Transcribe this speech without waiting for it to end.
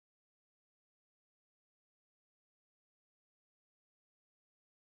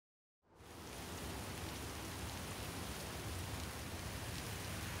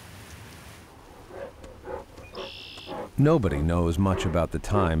Nobody knows much about the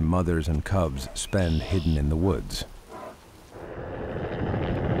time mothers and cubs spend hidden in the woods.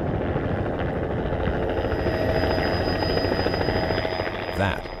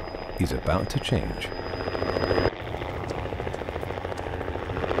 That is about to change.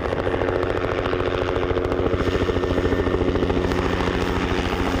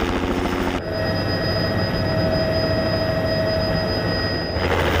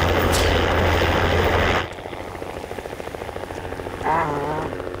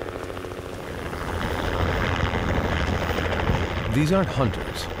 These aren't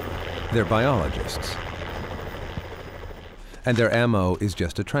hunters, they're biologists. And their ammo is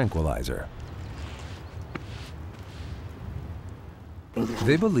just a tranquilizer.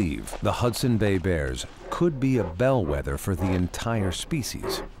 They believe the Hudson Bay bears could be a bellwether for the entire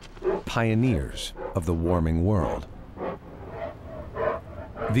species, pioneers of the warming world.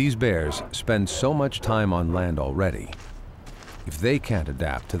 These bears spend so much time on land already. If they can't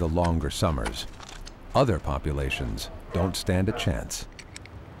adapt to the longer summers, other populations don't stand a chance.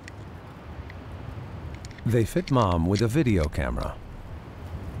 They fit Mom with a video camera.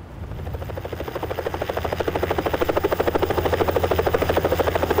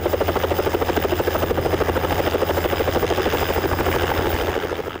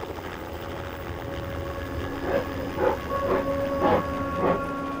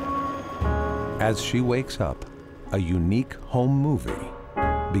 As she wakes up, a unique home movie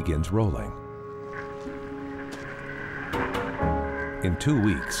begins rolling. In 2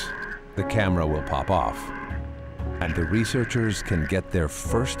 weeks, the camera will pop off, and the researchers can get their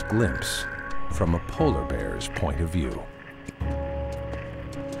first glimpse from a polar bear's point of view.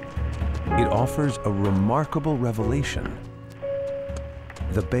 It offers a remarkable revelation.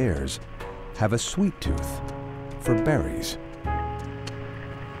 The bears have a sweet tooth for berries.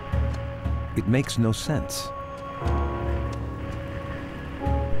 It makes no sense.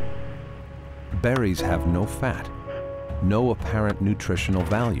 Berries have no fat, no apparent nutritional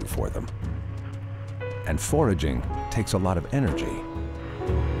value for them. And foraging takes a lot of energy.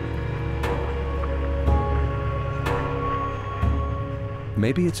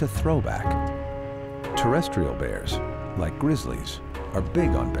 Maybe it's a throwback. Terrestrial bears, like grizzlies, are big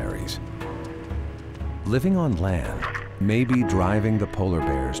on berries. Living on land may be driving the polar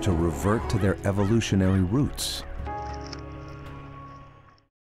bears to revert to their evolutionary roots.